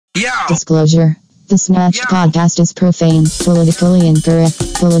Disclosure. The Snatched podcast is profane, politically incorrect,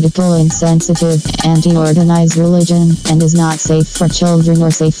 political insensitive, anti-organized religion, and is not safe for children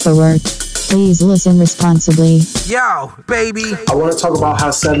or safe for work. Please listen responsibly. Yo, baby. I want to talk about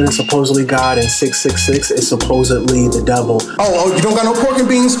how 7 is supposedly God and 666 is supposedly the devil. Oh, you don't got no pork and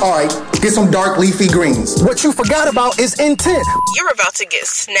beans? All right, get some dark leafy greens. What you forgot about is intent. You're about to get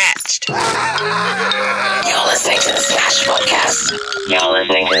snatched. You're listening to the Snatched Podcast. You're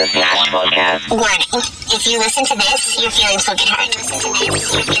listening to the Snatched Podcast. Warning, if you listen to this, your feelings will get hurt.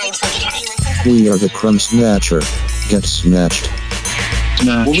 We are the Crumb Snatcher. Get snatched.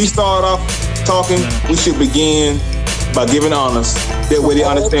 When we start off talking, we should begin by giving honors. That way they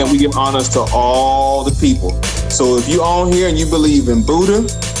understand we give honors to all the people. So if you on here and you believe in Buddha,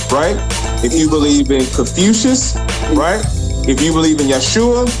 right? If you believe in Confucius, right? If you believe in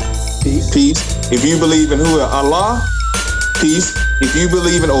Yeshua, peace. If you believe in Allah, peace. If you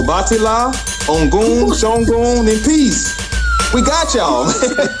believe in Obatila, Ongun, Shongun, then peace. We got y'all, man.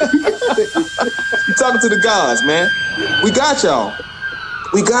 You talking to the gods, man. We got y'all.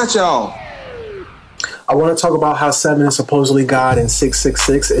 We got y'all. I want to talk about how 7 is supposedly God and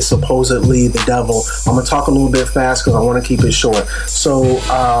 666 is supposedly the devil. I'm going to talk a little bit fast because I want to keep it short. So,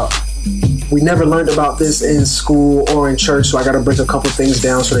 we never learned about this in school or in church, so I got to break a couple things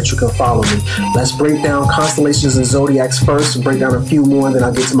down so that you can follow me. Let's break down constellations and zodiacs first, break down a few more, and then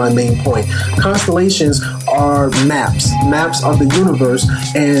I'll get to my main point. Constellations are maps of the universe,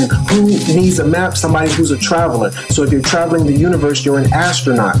 and who needs a map? Somebody who's a traveler. So if you're traveling the universe, you're an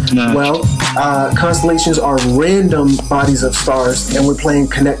astronaut. Well, constellations are random bodies of stars, and we're playing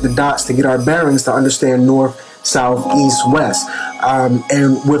connect the dots to get our bearings to understand north, south, east, west.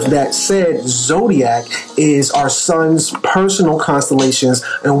 And with that said, zodiac is our sun's personal constellations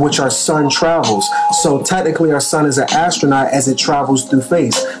in which our sun travels. So technically our sun is an astronaut as it travels through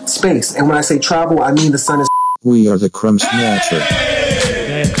space. And when I say travel, I mean the sun is... We are the Crumb Snatcher.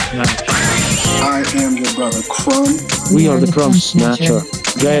 I am your brother Crumb. We are the Crumb Snatcher.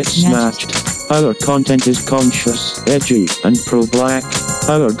 Get snatched. Our content is conscious, edgy, and pro-black.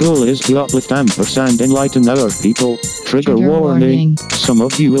 Our goal is to uplift and enlighten our people. Trigger warning. Some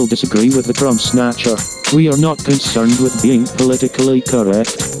of you will disagree with the Crumb Snatcher. We are not concerned with being politically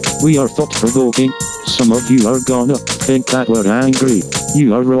correct. We are thought-provoking. Some of you are gonna think that we're angry.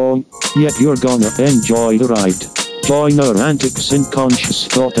 You are wrong. Yet you're gonna enjoy the ride. Join our antics in conscious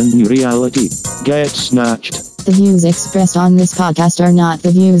thought and new reality. Get snatched. The views expressed on this podcast are not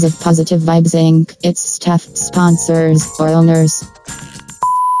the views of Positive Vibes Inc., its staff, sponsors, or owners.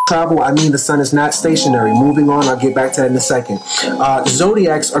 Travel, I mean the sun is not stationary. Moving on, I'll get back to that in a second.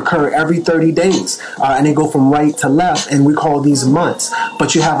 Zodiacs occur every 30 days, and they go from right to left, and we call these months.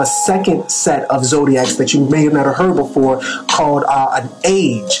 But you have a second set of zodiacs that you may have never heard before called an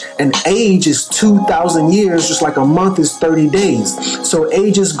age. An age is 2,000 years, just like a month is 30 days. So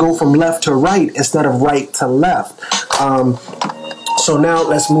ages go from left to right instead of right to left. So now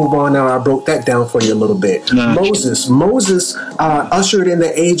let's move on. Now I broke that down for you a little bit. Moses ushered in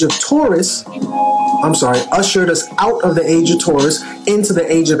the age of Taurus. Ushered us out of the age of Taurus into the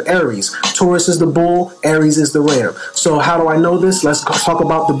age of Aries. Taurus is the bull, Aries is the ram. So how do I know this? Let's talk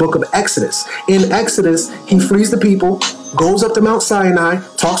about the book of Exodus. In Exodus, he frees the people, goes up to Mount Sinai,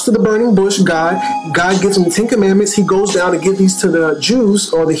 talks to the burning bush, God gives him the 10 Commandments. He goes down to give these to the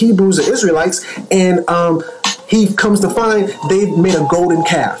Jews or the Hebrews, the Israelites, and he comes to find they've made a golden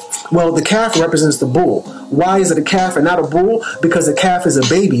calf. Well, the calf represents the bull. Why is it a calf and not a bull? Because the calf is a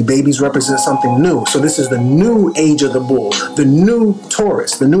baby. Babies represent something new. So this is the new age of the bull, the new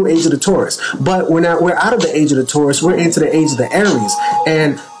Taurus, the new age of the Taurus. But we're out of the age of the Taurus. We're into the age of the Aries.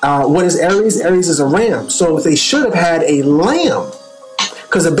 And what is Aries? Aries is a ram. So they should have had a lamb,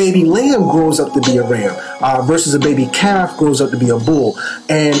 because a baby lamb grows up to be a ram versus a baby calf grows up to be a bull.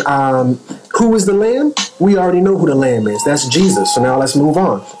 And who is the lamb? We already know who the lamb is. That's Jesus. So now let's move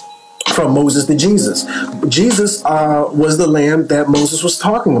on. From Moses to Jesus. Jesus was the lamb that Moses was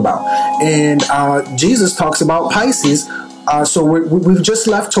talking about. And Jesus talks about Pisces. So we've just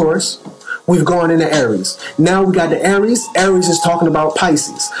left Taurus. We've gone into Aries. Now we got the Aries. Aries is talking about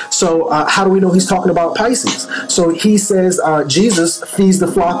Pisces. So how do we know he's talking about Pisces? So he says Jesus feeds the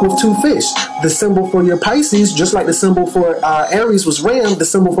flock with 2 fish. The symbol for your Pisces, just like the symbol for Aries was ram, the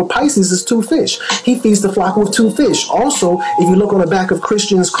symbol for Pisces is 2 fish. He feeds the flock with 2 fish. Also, if you look on the back of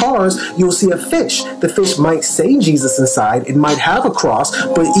Christians' cars, you'll see a fish. The fish might say Jesus inside. It might have a cross,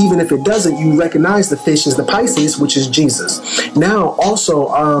 but even if it doesn't, you recognize the fish is the Pisces, which is Jesus. Now,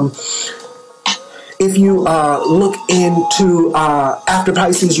 also, if you look into after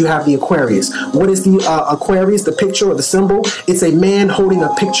Pisces, you have the Aquarius. What is the Aquarius? The picture or the symbol? It's a man holding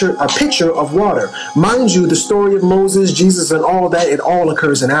a picture of water. Mind you, the story of Moses, Jesus, and all that, it all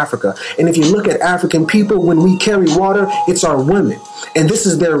occurs in Africa. And if you look at African people, when we carry water, it's our women. And this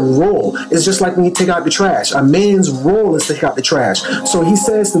is their role. It's just like when you take out the trash. A man's role is to take out the trash. So he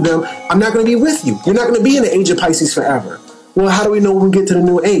says to them, I'm not going to be with you. You're not going to be in the age of Pisces forever. Well, how do we know when we get to the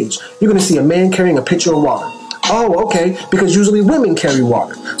new age? You're going to see a man carrying a pitcher of water. Oh, okay, because usually women carry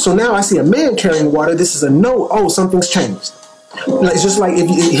water. So now I see a man carrying water. This is a no. Oh, something's changed. It's just like if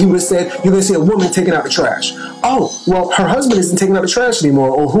he would have said, you're going to see a woman taking out the trash. Oh, well, her husband isn't taking out the trash anymore,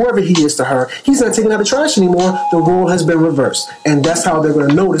 or whoever he is to her, he's not taking out the trash anymore. The role has been reversed. And that's how they're going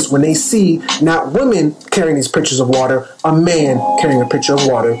to notice when they see not women carrying these pitchers of water, a man carrying a pitcher of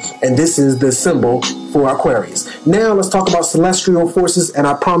water. And this is the symbol for Aquarius. Now let's talk about celestial forces, and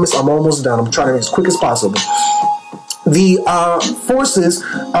I promise I'm almost done. I'm trying to be as quick as possible. The forces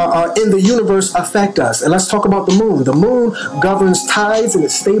in the universe affect us. And let's talk about the moon. The moon governs tides and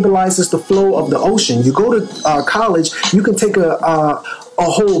it stabilizes the flow of the ocean. You go to college, you can take a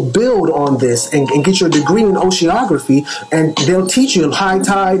whole build on this and get your degree in oceanography, and they'll teach you high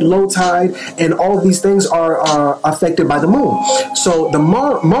tide, low tide, and all of these things are affected by the moon. So the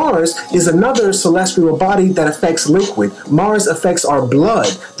Mars is another celestial body that affects liquid. Mars affects our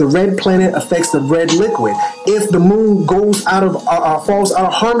blood. The red planet affects the red liquid. If the moon goes out of falls out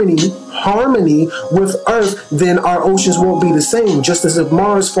of harmony with Earth, then our oceans won't be the same. Just as if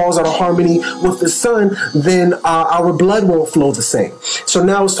Mars falls out of harmony with the sun, then our blood won't flow the same. So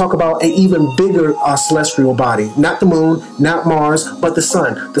now let's talk about an even bigger celestial body. Not the moon, not Mars, but the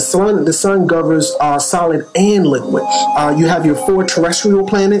sun. The sun governs solid and liquid. You have your 4 terrestrial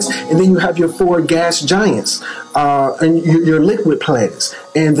planets, and then you have your 4 gas giants, and your liquid planets.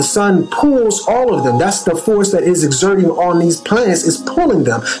 And the sun pulls all of them. That's the force that is exerting on these planets, is pulling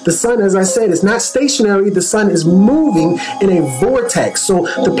them. The sun, as I said, is not stationary. The sun is moving in a vortex. So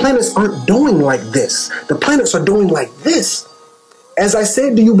the planets aren't doing like this. The planets are doing like this. As I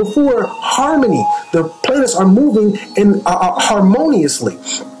said to you before, harmony. The planets are moving in harmoniously.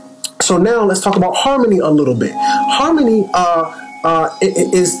 So now let's talk about harmony a little bit. Harmony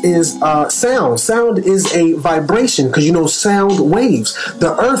is sound. Sound is a vibration, because you know sound waves.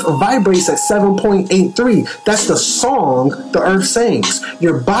 The earth vibrates at 7.83. That's the song the earth sings.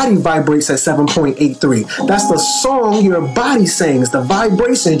 Your body vibrates at 7.83. That's the song your body sings. The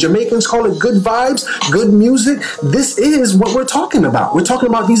vibration. Jamaicans call it good vibes, good music. This is what we're talking about. We're talking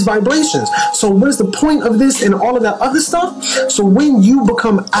about these vibrations. So where's the point of this and all of that other stuff? So when you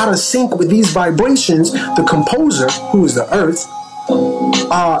become out of sync with these vibrations, the composer, who is the earth,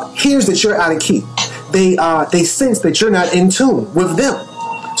 hears that you're out of key. They sense that you're not in tune with them.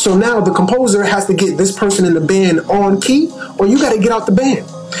 So now the composer has to get this person in the band on key, or you got to get out the band.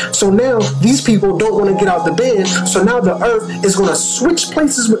 So now these people don't want to get out the band. So now the earth is going to switch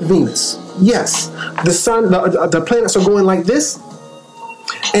places with Venus. Yes, the sun, the planets are going like this.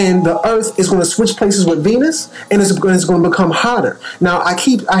 And the earth is going to switch places with Venus, and it's going to become hotter. Now, I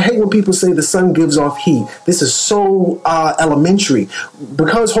hate when people say the sun gives off heat. This is so elementary.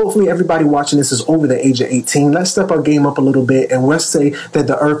 Because hopefully everybody watching this is over the age of 18, let's step our game up a little bit, and let's say that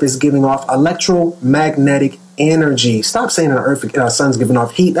the earth is giving off electromagnetic energy. Stop saying the sun's giving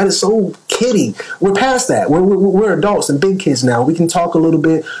off heat. That is so kiddie. We're past that. We're adults and big kids now. We can talk a little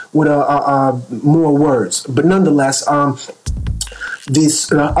bit with more words. But nonetheless,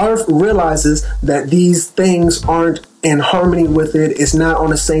 the earth realizes that these things aren't in harmony with it. It's not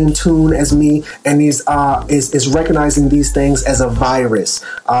on the same tune as me, and is recognizing these things as a virus.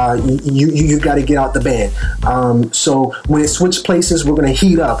 You got to get out the band. So when it switch places, we're going to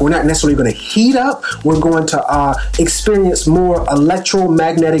heat up. We're not necessarily going to heat up. We're going to experience more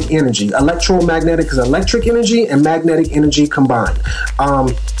electromagnetic energy. Electromagnetic is electric energy and magnetic energy combined.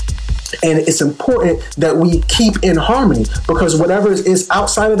 And it's important that we keep in harmony, because whatever is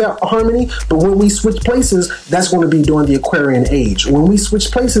outside of that harmony, but when we switch places, that's going to be during the Aquarian age. When we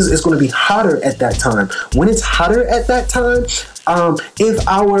switch places, it's going to be hotter at that time. When it's hotter at that time, if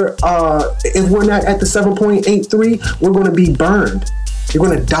we're not at the 7.83, we're going to be burned. You're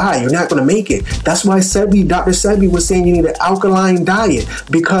going to die. You're not going to make it. That's why Dr. Sebi was saying you need an alkaline diet,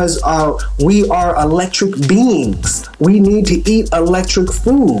 because we are electric beings. We need to eat electric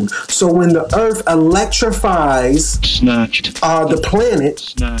food. So when the earth electrifies the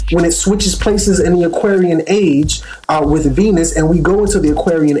planet, when it switches places in the Aquarian age with Venus, and we go into the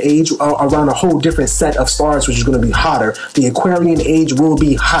Aquarian age around a whole different set of stars, which is going to be hotter, the Aquarian age will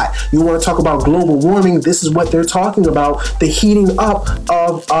be hot. You want to talk about global warming? This is what they're talking about, the heating up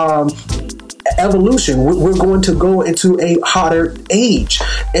of evolution. We're going to go into a hotter age,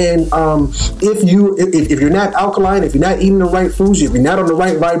 and if you're not alkaline, if you're not eating the right foods, if you're not on the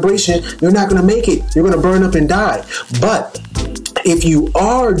right vibration, you're not going to make it. You're going to burn up and die. But if you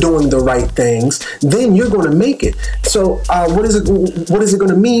are doing the right things, then you're going to make it. So what is it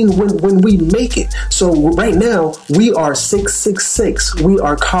going to mean when we make it? So right now we are 666. We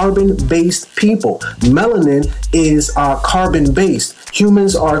are carbon-based people. Melanin is carbon-based.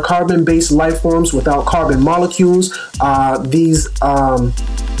 Humans are carbon-based life forms without carbon molecules. These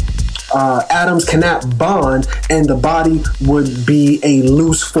atoms cannot bond, and the body would be a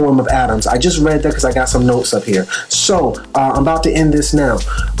loose form of atoms. I just read that because I got some notes up here. So I'm about to end this now.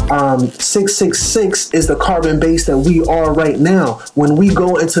 666 is the carbon base that we are right now. When we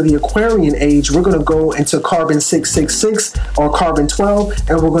go into the Aquarian age, we're going to go into carbon 666 or carbon 12,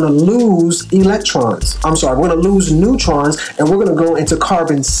 and we're going to lose electrons. I'm sorry, we're going to lose neutrons, and we're going to go into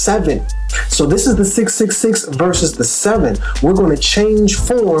carbon 7. So this is the 666 versus the 7. We're going to change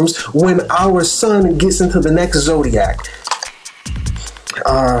forms when our sun gets into the next zodiac.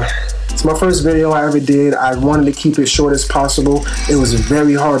 It's my first video I ever did. I wanted to keep it short as possible. It was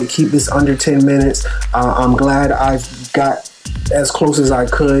very hard to keep this under 10 minutes. I'm glad I've got as close as I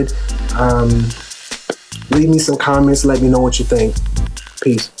could. Leave me some comments. Let me know what you think.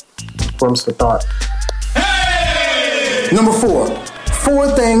 Peace. Forms for thought. Number 4.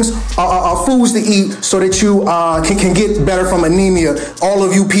 4 things are foods to eat so that you can get better from anemia. All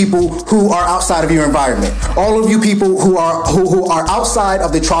of you people who are outside of your environment. All of you people who are outside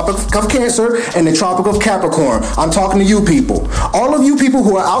of the Tropic of Cancer and the Tropic of Capricorn. I'm talking to you people. All of you people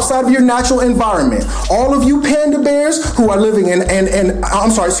who are outside of your natural environment. All of you panda bears who are living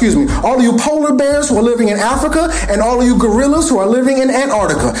all of you polar bears who are living in Africa, and all of you gorillas who are living in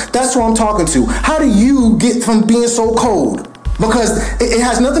Antarctica. That's who I'm talking to. How do you get from being so cold? Because it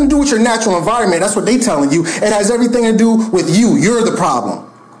has nothing to do with your natural environment. That's what they're telling you. It has everything to do with you. You're the problem.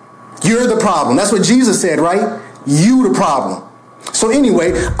 You're the problem. That's what Jesus said, right? You the problem. So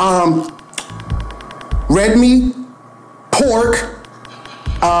anyway, red meat, pork,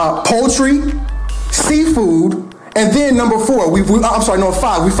 poultry, seafood, and then number 4. 5.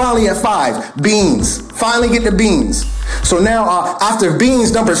 We finally at 5. Beans. Finally get the beans. So now after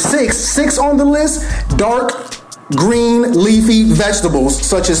beans, number 6 on the list, dark green leafy vegetables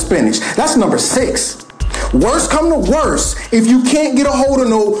such as spinach. That's number 6. Worst come to worst, if you can't get a hold of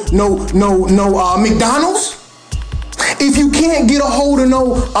no McDonald's, if you can't get a hold of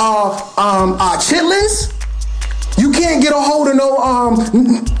no chitlins, you can't get a hold of no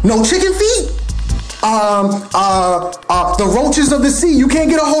chicken feet, the roaches of the sea, you can't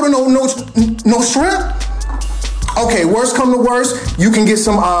get a hold of no shrimp. Okay, worst come to worst, you can get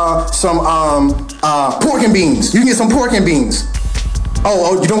some pork and beans. You can get some pork and beans.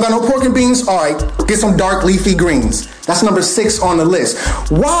 Oh, you don't got no pork and beans? All right, get some dark leafy greens. That's number 6 on the list.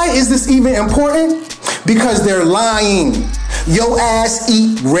 Why is this even important? Because they're lying. Your ass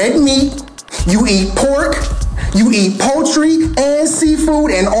eat red meat, you eat pork, you eat poultry and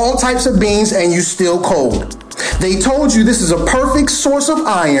seafood and all types of beans, and you still cold. They told you this is a perfect source of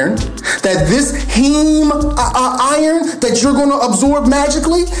iron, that this heme iron that you're going to absorb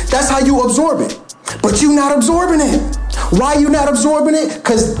magically, that's how you absorb it. But you're not absorbing it. Why you not absorbing it?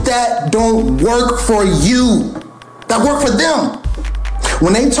 Because that don't work for you. That work for them.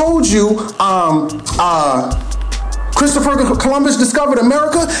 When they told you Christopher Columbus discovered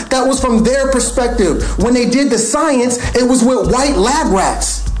America, that was from their perspective. When they did the science, it was with white lab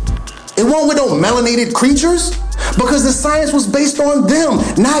rats. It wasn't with no melanated creatures, because the science was based on them,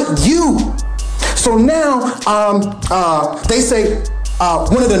 not you. So now they say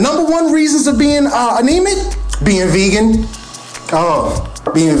one of the number 1 reasons of being anemic, being vegan. Oh,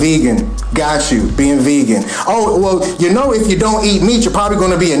 being vegan. Got you, being vegan. Oh, well, if you don't eat meat, you're probably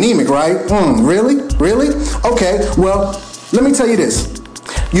going to be anemic, right? Really? Really? Okay, well, let me tell you this.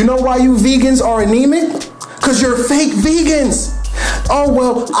 You know why you vegans are anemic? Because you're fake vegans. Oh,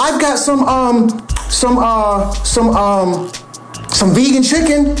 well, I've got some vegan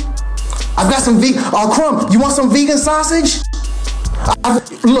chicken. I've got some Crumb, you want some vegan sausage?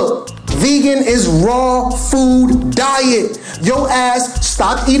 Look, vegan is raw food diet. Your ass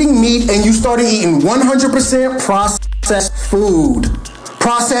stopped eating meat and you started eating 100% processed food.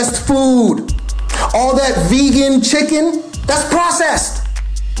 Processed food. All that vegan chicken, that's processed.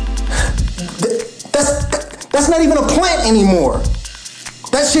 That's not even a plant anymore.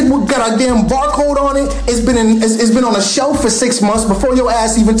 That shit got a damn barcode on it. It's been on a shelf for 6 months before your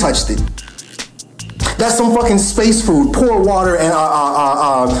ass even touched it. That's some fucking space food. Pour water and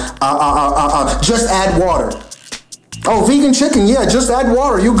just add water. Oh, vegan chicken, yeah, just add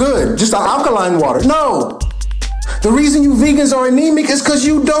water, you good. Just alkaline water. No. The reason you vegans are anemic is because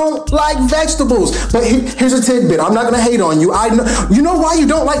you don't like vegetables. But here's a tidbit. I'm not going to hate on you. You know why you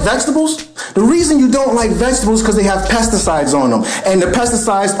don't like vegetables? The reason you don't like vegetables is because they have pesticides on them. And the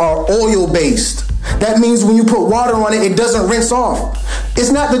pesticides are oil-based. That means when you put water on it, it doesn't rinse off. It's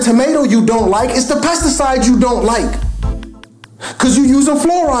not the tomato you don't like. It's the pesticide you don't like. Because you're using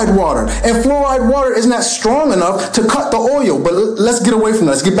fluoride water. And fluoride water is not strong enough to cut the oil. But let's get away from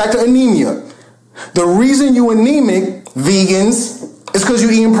that. Let's get back to anemia. The reason you anemic, vegans, is because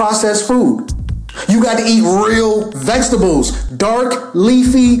you're eating processed food. You got to eat real vegetables, dark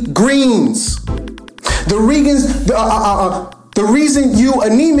leafy greens. The reason you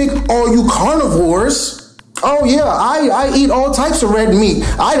anemic, all you carnivores, oh yeah, I eat all types of red meat.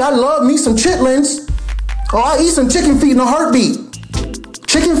 I love me some chitlins. Oh, I eat some chicken feet in a heartbeat.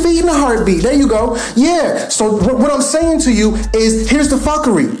 Chicken feet in a heartbeat. There you go. Yeah. So what I'm saying to you is, here's the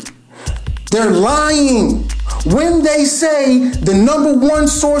fuckery. They're lying. When they say the number one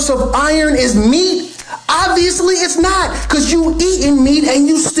source of iron is meat, obviously it's not, because you eating meat and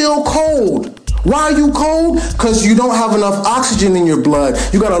you still cold. Why are you cold? Because you don't have enough oxygen in your blood.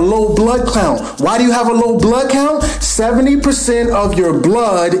 You got a low blood count. Why do you have a low blood count? 70% of your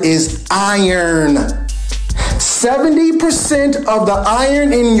blood is iron. 70% of the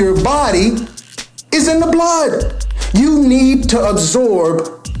iron in your body is in the blood. You need to absorb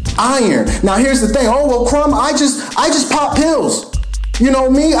iron. Now here's the thing. Oh well, Crumb, I just pop pills. You know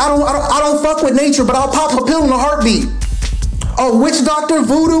me. I don't fuck with nature, but I'll pop a pill in a heartbeat. Oh, witch doctor,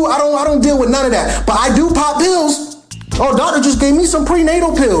 voodoo. I don't deal with none of that. But I do pop pills. Oh, doctor just gave me some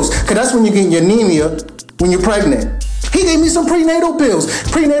prenatal pills, because that's when you get your anemia when you're pregnant. He gave me some prenatal pills.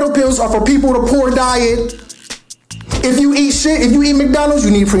 Prenatal pills are for people with a poor diet. If you eat shit, if you eat McDonald's,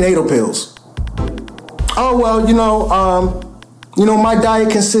 you need prenatal pills. Oh well, my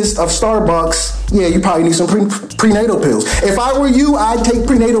diet consists of Starbucks. Yeah, you probably need some prenatal pills. If I were you, I'd take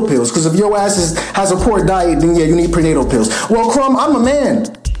prenatal pills, because if your ass has a poor diet, then yeah, you need prenatal pills. Well, Crumb, I'm a man.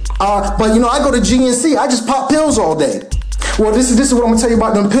 But I go to GNC, I just pop pills all day. Well, this is what I'm gonna tell you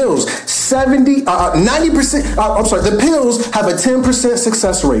about them pills. 90%, the pills have a 10%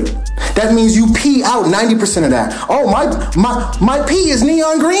 success rate. That means you pee out 90% of that. Oh, my pee is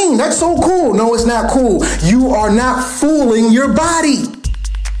neon green. That's so cool. No, it's not cool. You are not fooling your body.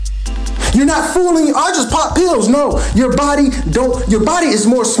 You're not fooling. I just pop pills. No, your body is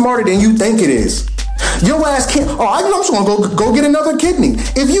more smarter than you think it is. Your ass can't. Oh, I'm just gonna go get another kidney.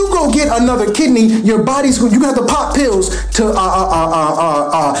 If you go get another kidney, your body's you have to pop pills to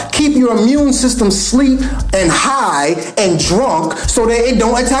keep your immune system asleep and high and drunk so that it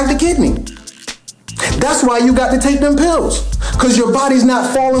don't attack the kidney. That's why you got to take them pills, because your body's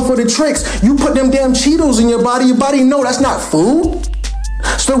not falling for the tricks. You put them damn Cheetos in your body know that's not food.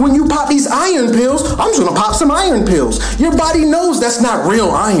 So when you pop these iron pills, I'm just gonna pop some iron pills. Your body knows that's not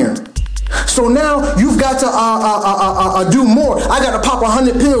real iron. So now you've got to do more. I got to pop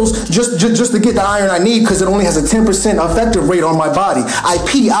 100 pills just to get the iron I need, because it only has a 10% effective rate on my body. I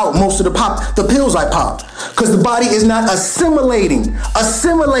pee out most of the pills I pop, because the body is not assimilating.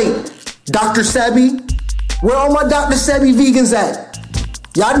 Assimilate, Dr. Sebi. Where all my Dr. Sebi vegans at?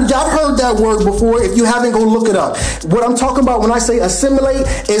 Y'all heard that word before. If you haven't, go look it up. What I'm talking about when I say assimilate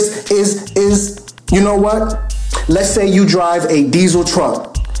is you know what? Let's say you drive a diesel truck.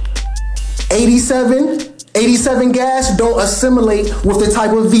 87 gas don't assimilate with the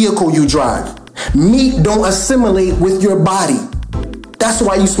type of vehicle you drive. Meat don't assimilate with your body. That's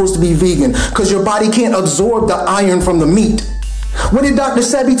why you're supposed to be vegan, because your body can't absorb the iron from the meat. What did Dr.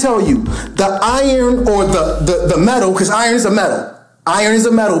 Sebi tell you? The iron or the metal, because iron is a metal. Iron is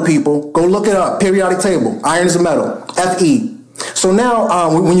a metal, people. Go look it up. Periodic table. Iron is a metal. Fe. So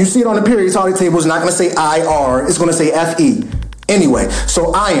now, when you see it on the periodic table, it's not going to say IR. It's going to say Fe. Anyway,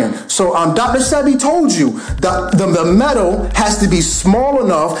 so iron. So Dr. Sebi told you the metal has to be small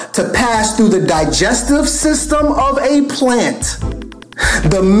enough to pass through the digestive system of a plant.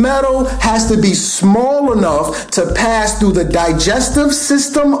 The metal has to be small enough to pass through the digestive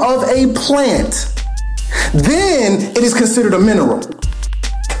system of a plant. Then it is considered a mineral.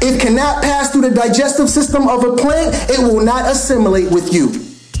 It cannot pass through the digestive system of a plant. It will not assimilate with you.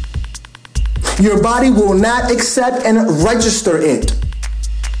 Your body will not accept and register it.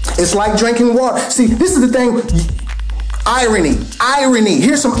 It's like drinking water. See, this is the thing. Irony.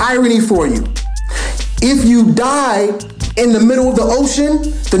 Here's some irony for you. If you die in the middle of the ocean,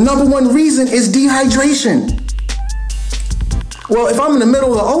 the number one reason is dehydration. Well, if I'm in the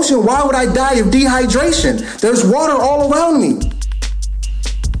middle of the ocean, why would I die of dehydration? There's water all around me.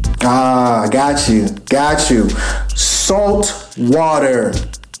 Got you. salt water.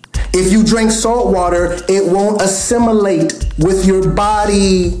 If you drink salt water, it won't assimilate with your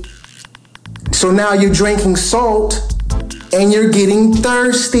body. So now you're drinking salt and you're getting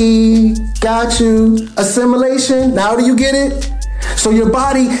thirsty. Got you. Assimilation. Now do you get it? So your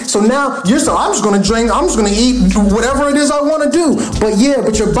body, so now you're so I'm just gonna drink, I'm just gonna eat whatever it is I wanna do. But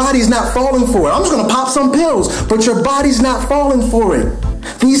your body's not falling for it. I'm just gonna pop some pills, but your body's not falling for it.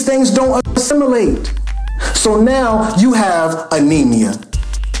 These things don't assimilate. So now you have anemia.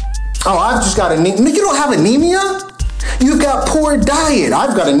 Oh, I've just got anemia. You don't have anemia? You've got poor diet.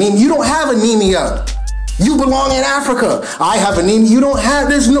 I've got anemia. You don't have anemia. You belong in Africa. I have anemia. You don't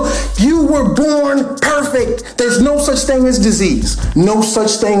have, you were born perfect. There's no such thing as disease. No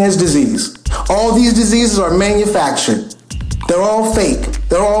such thing as disease. All these diseases are manufactured. They're all fake.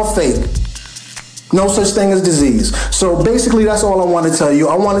 They're all fake. No such thing as disease. So basically, that's all I want to tell you.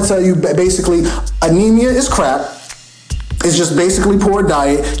 I want to tell you basically, anemia is crap. It's just basically poor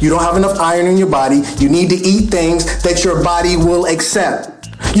diet. You don't have enough iron in your body. You need to eat things that your body will accept.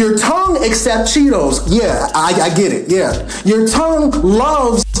 Your tongue accepts Cheetos. Yeah, I get it. Yeah. Your tongue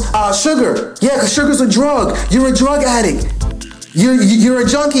loves sugar. Yeah, because sugar's a drug. You're a drug addict. You're a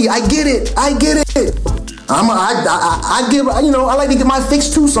junkie. I get it. I get it. I like to get my fix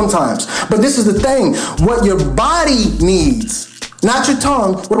too sometimes. But this is the thing. What your body needs, not your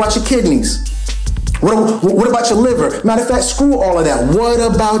tongue. What about your kidneys? What about your liver? Matter of fact, screw all of that. What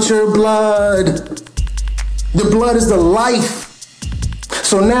about your blood? Your blood is the life.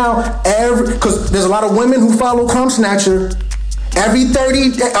 So now, because there's a lot of women who follow Crumb Snatcher. Every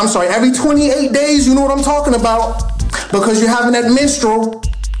 28 days, you know what I'm talking about. Because you're having that menstrual.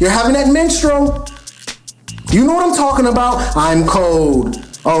 You're having that menstrual. You know what I'm talking about. I'm cold.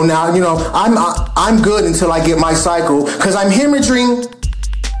 Oh, now, I'm good until I get my cycle. Because I'm hemorrhaging.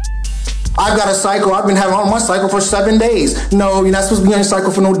 I've got a cycle. I've been having on my cycle for 7 days. No, you're not supposed to be on your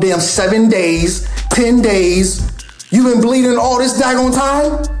cycle for no damn 7 days, 10 days. You've been bleeding all this daggone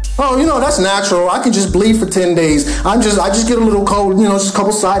time? Oh, that's natural. I can just bleed for 10 days. I just get a little cold, just a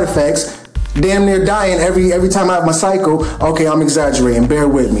couple side effects. Damn near dying every time I have my cycle. Okay, I'm exaggerating. Bear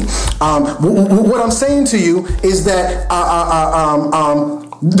with me. What I'm saying to you is that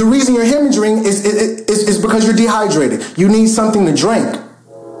the reason you're hemorrhaging is because you're dehydrated. You need something to drink.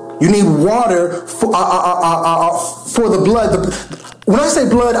 You need water for the blood. When I say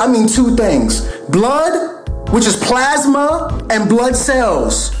blood, I mean two things. Blood, which is plasma and blood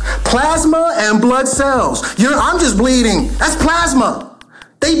cells. Plasma and blood cells. I'm just bleeding. That's plasma.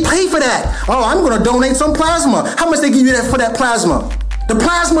 They pay for that. Oh, I'm going to donate some plasma. How much they give you for that plasma? The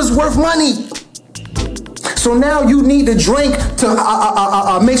plasma's worth money. So now you need to drink to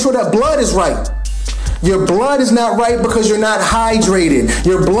make sure that blood is right. Your blood is not right because you're not hydrated.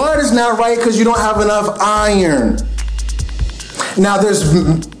 Your blood is not right because you don't have enough iron. Now, there's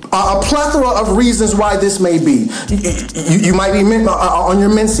a plethora of reasons why this may be. You might be on your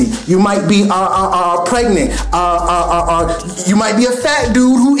menses. You might be pregnant. You might be a fat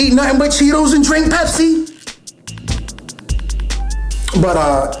dude who eat nothing but Cheetos and drink Pepsi. But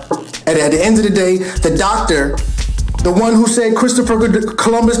at the end of the day, the doctor, the one who said Christopher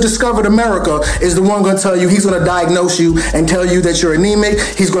Columbus discovered America, is the one going to tell you, he's going to diagnose you and tell you that you're anemic.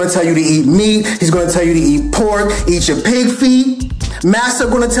 He's going to tell you to eat meat. He's going to tell you to eat pork, eat your pig feet. Master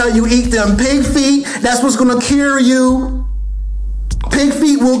going to tell you eat them pig feet. That's what's going to cure you. Pig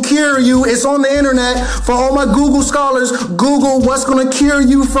feet will cure you. It's on the internet. For all my Google scholars, Google what's going to cure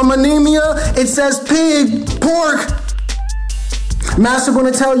you from anemia. It says pig, pork. Master going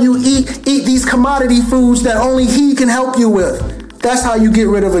to tell you eat these commodity foods that only he can help you with. That's how you get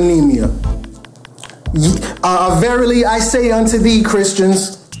rid of anemia. Verily I say unto thee,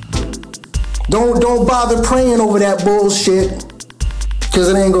 Christians, don't bother praying over that bullshit, because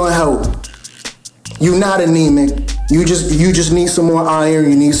it ain't gonna help. You're not anemic. You just need some more iron.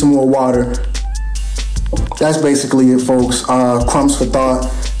 You need some more water. That's basically it, folks. Crumbs for thought.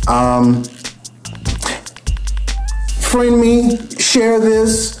 Friend me, share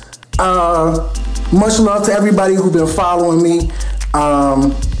this. Much love to everybody who's been following me. I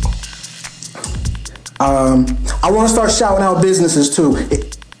want to start shouting out businesses too.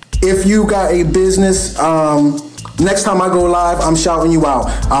 If you got a business, next time I go live, I'm shouting you out.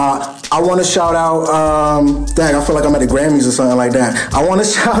 I want to shout out, I feel like I'm at the Grammys or something like that. I want to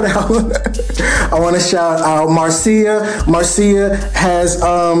shout out Marcia. Marcia has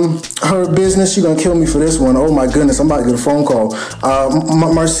her business. She's going to kill me for this one. Oh my goodness, I'm about to get a phone call.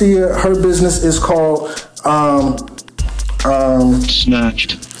 Marcia, her business is called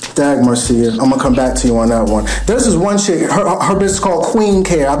Snatched. Dag Marcia, I'm gonna come back to you on that one. There's this one chick, her business is called Queen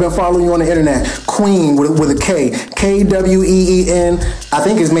Care. I've been following you on the internet. Queen with a K. Kween. I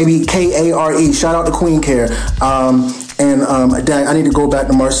think it's maybe Kare. Shout out to Queen Care. Dag, I need to go back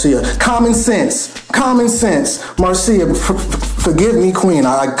to Marcia. Common sense. Marcia, forgive me, Queen.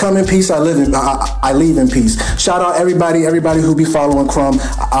 I come in peace. I leave in peace. Shout out everybody who be following Crumb.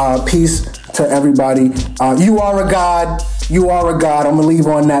 Peace to everybody. You are a God. I'm gonna leave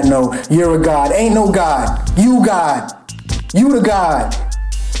on that note. You're a God. Ain't no God. You God. You the God.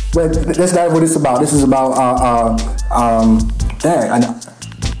 But that's not what it's about. This is about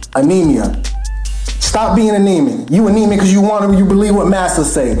anemia. Stop being anemic. You anemic because you believe what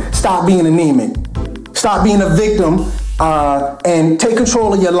masters say. Stop being anemic. Stop being a victim and take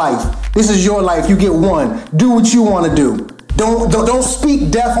control of your life. This is your life. You get one. Do what you want to do. Don't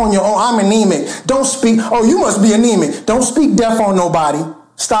speak death on your own. I'm anemic. Don't speak, oh, you must be anemic. Don't speak death on nobody.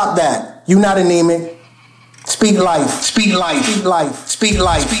 Stop that. You're not anemic. Speak life. Speak life. Speak life. Speak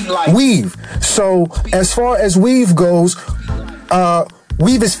life. Speak life. Weave. So as far as weave goes,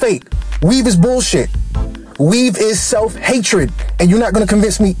 weave is fake. Weave is bullshit. Weave is self-hatred, and you're not going to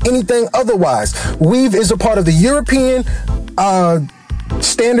convince me anything otherwise. Weave is a part of the European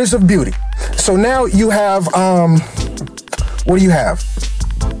standards of beauty. So now you have, what do you have?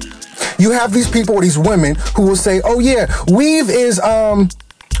 You have these people or these women who will say, oh yeah, weave is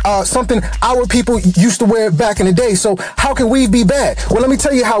something our people used to wear back in the day. So how can weave be bad? Well, let me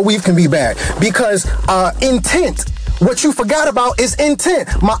tell you how weave can be bad. Because intent. What you forgot about is intent.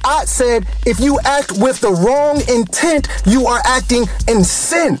 My aunt said, if you act with the wrong intent, you are acting in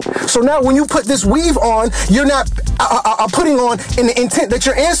sin. So now when you put this weave on, you're not putting on in the intent that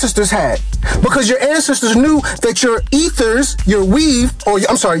your ancestors had. Because your ancestors knew that your ethers, your weave,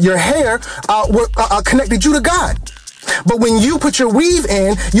 your hair, were connected you to God. But when you put your weave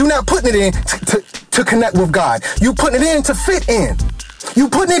in, you're not putting it in to connect with God. You're putting it in to fit in. You're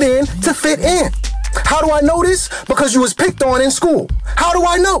putting it in to fit in. How do I know this? Because you was picked on in school. How do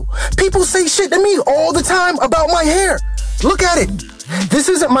I know? People say shit to me all the time about my hair. Look at it. This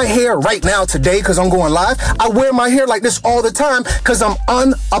isn't my hair right now today because I'm going live. I wear my hair like this all the time because I'm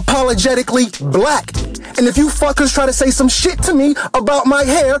unapologetically black. And if you fuckers try to say some shit to me about my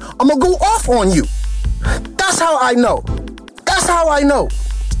hair, I'm gonna go off on you. That's how I know. That's how I know.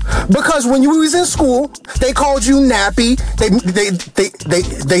 Because when you was in school, they called you nappy.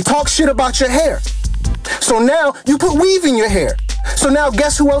 They talk shit about your hair. So now you put weave in your hair. So now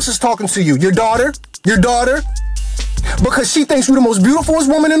guess who else is talking to you? Your daughter. Because she thinks you're the most beautifulest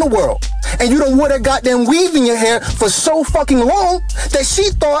woman in the world. And you done wore that goddamn weave in your hair for so fucking long that she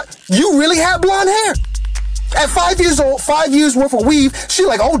thought you really had blonde hair. At 5 years old, 5 years worth of weave, she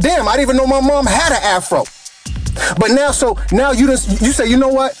like, oh damn, I didn't even know my mom had an afro. But now you say, you know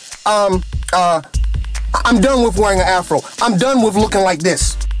what? I'm done with wearing an afro. I'm done with looking like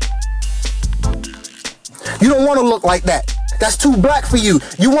this. You don't want to look like that. That's too black for you.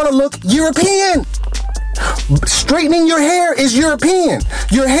 You want to look European. Straightening your hair is European.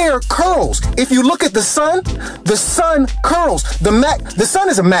 Your hair curls. If you look at the sun curls. The sun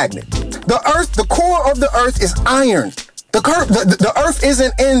is a magnet. The earth, the core of the earth is iron. The earth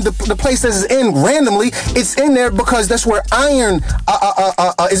isn't in the place that it's in randomly. It's in there because that's where iron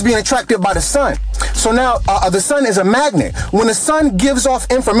is being attracted by the sun. So now the sun is a magnet. When the sun gives off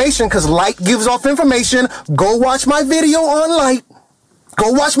information, because light gives off information, go watch my video on light.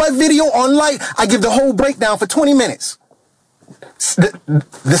 Go watch my video on light. I give the whole breakdown for 20 minutes.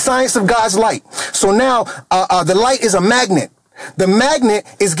 The science of God's light. So now the light is a magnet. The magnet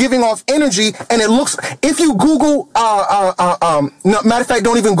is giving off energy, and it looks. If you Google, no, matter of fact,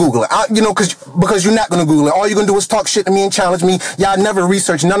 don't even Google it. Because you're not gonna Google it. All you're gonna do is talk shit to me and challenge me. Y'all never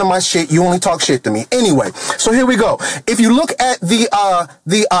research none of my shit. You only talk shit to me. Anyway, so here we go. If you look at the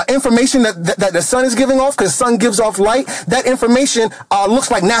information that the sun is giving off, because the sun gives off light, that information looks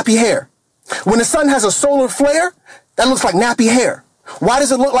like nappy hair. When the sun has a solar flare, that looks like nappy hair. Why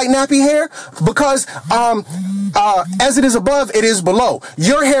does it look like nappy hair? Because as it is above, it is below.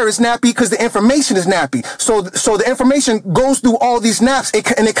 Your hair is nappy because the information is nappy. So the information goes through all these naps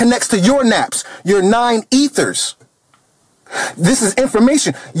and it connects to your naps, your 9 ethers. This is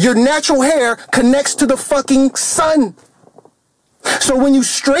information. Your natural hair connects to the fucking sun. So when you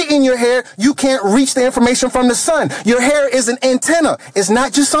straighten your hair, you can't reach the information from the sun. Your hair is an antenna. It's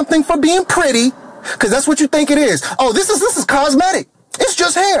not just something for being pretty, because that's what you think it is. Oh, this is cosmetic. It's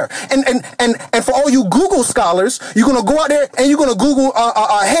just hair. And for all you Google scholars, you're going to go out there and you're going to Google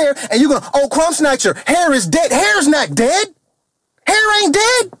hair and you're going to, oh, Crumb Snatcher, hair is dead. Hair is not dead. Hair ain't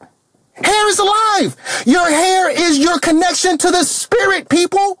dead. Hair is alive. Your hair is your connection to the spirit,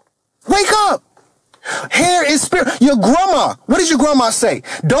 people. Wake up. Hair is spirit. Your grandma, what did your grandma say?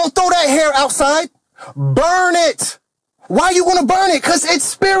 Don't throw that hair outside. Burn it. Why are you going to burn it? Because it's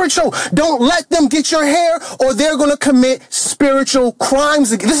spiritual. Don't let them get your hair or they're going to commit spiritual crimes.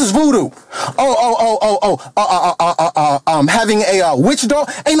 This is voodoo. Having a witch doll.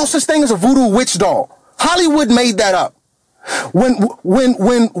 Ain't no such thing as a voodoo witch doll. Hollywood made that up. When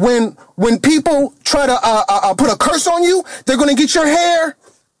people try to put a curse on you, they're going to get your hair.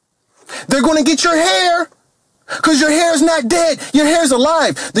 They're going to get your hair because your hair is not dead. Your hair is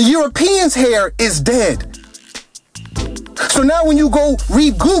alive. The Europeans' hair is dead. So now when you go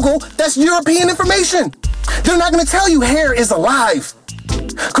read Google, that's European information. They're not going to tell you hair is alive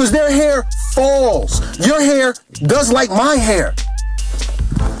because their hair falls. Your hair does like my hair.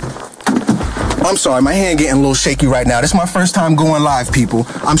 I'm sorry, my hand getting a little shaky right now. This is my first time going live, people.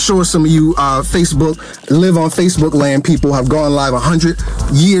 I'm sure some of you live on Facebook land people have gone live 100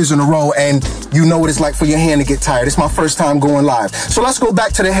 years in a row, and you know what it's like for your hand to get tired. It's my first time going live. So let's go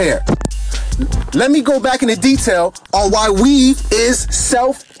back to the hair. Let me go back into detail on why weave is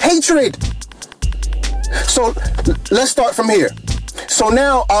self-hatred. So let's start from here. So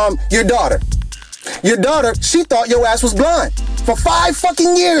now, your daughter, she thought your ass was blind. For 5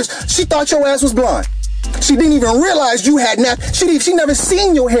 fucking years, she thought your ass was blind. She didn't even realize you had she never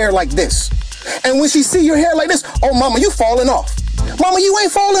seen your hair like this. And when she see your hair like this, oh mama, you falling off. Mama, you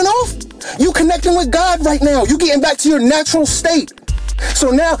ain't falling off. You connecting with God right now. You getting back to your natural state.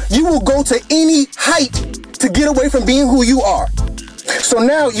 So now you will go to any height to get away from being who you are. So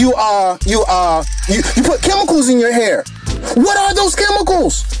now you put chemicals in your hair. What are those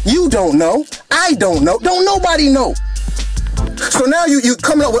chemicals? You don't know. I don't know. Don't nobody know. So now you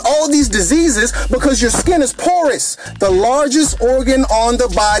coming up with all these diseases because your skin is porous. The largest organ on the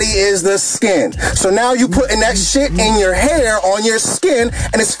body is the skin. So now you putting that shit in your hair, on your skin,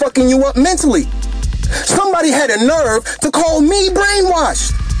 and it's fucking you up mentally. Somebody had a nerve to call me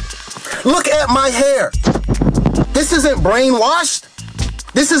brainwashed. Look at my hair. This isn't brainwashed.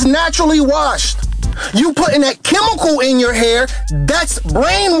 This is naturally washed. You putting that chemical in your hair, that's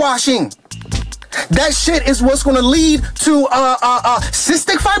brainwashing. That shit is what's going to lead to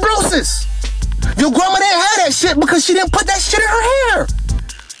cystic fibrosis. Your grandma didn't have that shit because she didn't put that shit in her hair.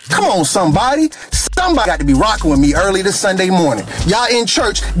 Come on, somebody. Somebody got to be rocking with me early this Sunday morning. Y'all in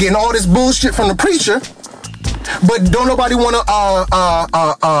church getting all this bullshit from the preacher, but don't nobody want to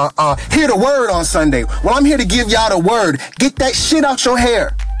hear the word on Sunday. Well, I'm here to give y'all the word. Get that shit out your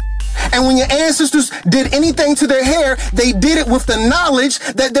hair. And when your ancestors did anything to their hair, they did it with the knowledge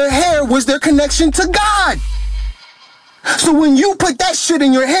that their hair was their connection to God. So when you put that shit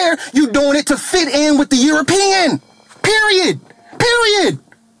in your hair, you doing it to fit in with the European. Period.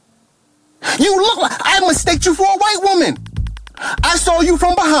 You look like, I mistaked you for a white woman. I saw you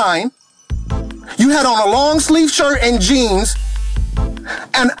from behind. You had on a long sleeve shirt and jeans,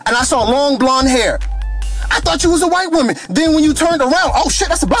 and I saw long blonde hair. I thought you was a white woman. Then when you turned around, oh shit,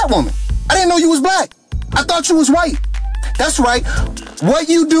 that's a black woman. I didn't know you was black. I thought you was white. That's right. What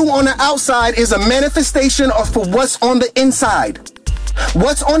you do on the outside is a manifestation of what's on the inside.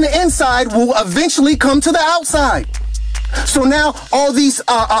 What's on the inside will eventually come to the outside. So now all these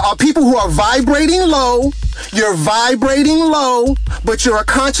people who are vibrating low, you're vibrating low, but you're a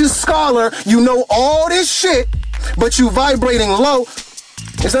conscious scholar. You know all this shit, but you vibrating low.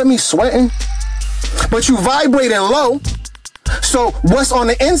 Is that me sweating? But you vibrating low, so what's on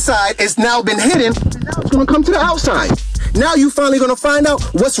the inside is now been hidden, and now it's going to come to the outside. Now you finally going to find out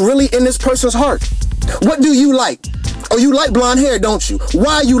what's really in this person's heart. What do you like? Oh, you like blonde hair, don't you?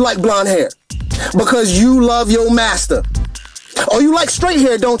 Why you like blonde hair? Because you love your master. Oh, you like straight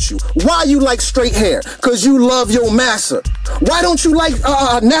hair, don't you? Why you like straight hair? Because you love your master. Why don't you like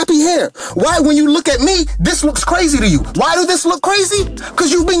nappy hair? Why, when you look at me, this looks crazy to you? Why do this look crazy?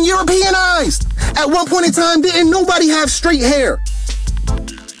 Because you've been Europeanized. At one point in time, didn't nobody have straight hair?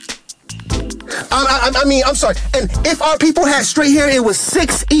 I'm sorry. And if our people had straight hair, it was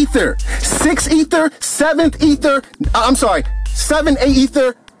 6 ether. 6 ether, 7th ether, 7, 8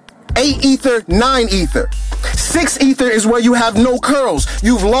 ether, 8 ether, 9 ether. 6 ether is where you have no curls.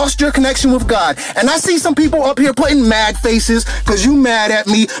 You've lost your connection with God. And I see some people up here putting mad faces because you mad at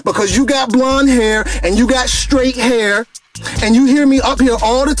me because you got blonde hair and you got straight hair. And you hear me up here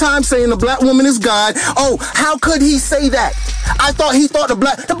all the time saying the black woman is God. Oh, how could he say that? I thought he thought the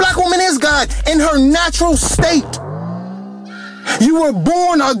black woman is God in her natural state. You were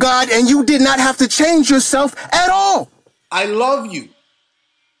born a God and you did not have to change yourself at all. I love you.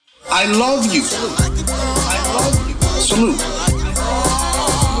 I love you. I love you. Salute.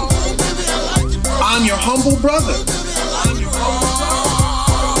 I'm your humble brother.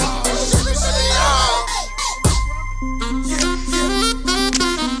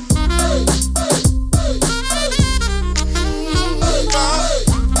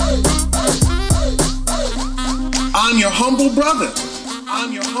 humble brother.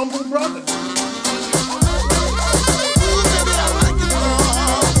 I'm your humble brother.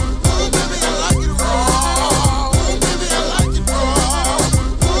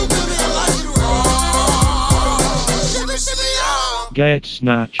 Get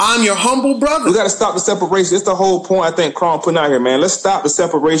snatched. I'm your humble brother. We got to stop the separation. It's the whole point I think Chrome putting out here, man. Let's stop the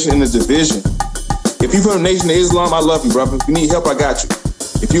separation and the division. If you're from the Nation of Islam, I love you, brother. If you need help, I got you.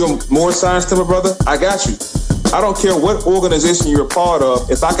 If you're more Science Temple, brother, I got you. I don't care what organization you're a part of.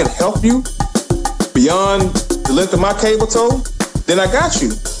 If I can help you beyond the length of my cable toe, then I got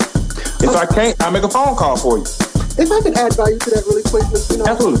you. If I can't, I'll make a phone call for you. If I could add value to that really quickly,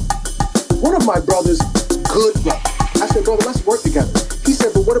 Absolutely. One of my brothers, good brother, I said, brother, let's work together. He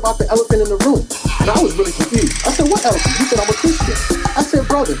said, but what about the elephant in the room? And I was really confused. I said, what elephant? He said, I'm a Christian. I said,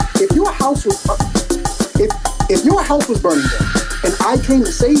 brother, if your house was burning down and I came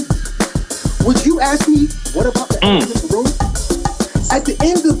to save you, would you ask me, what about the elephant in the room? At the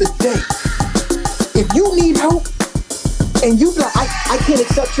end of the day, if you need help and you be like, I can't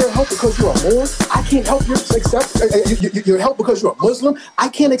accept your help because you're a Moor, I can't help your help because you're a Muslim, I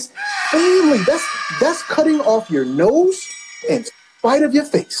can't family, that's cutting off your nose in spite of your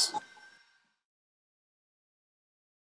face.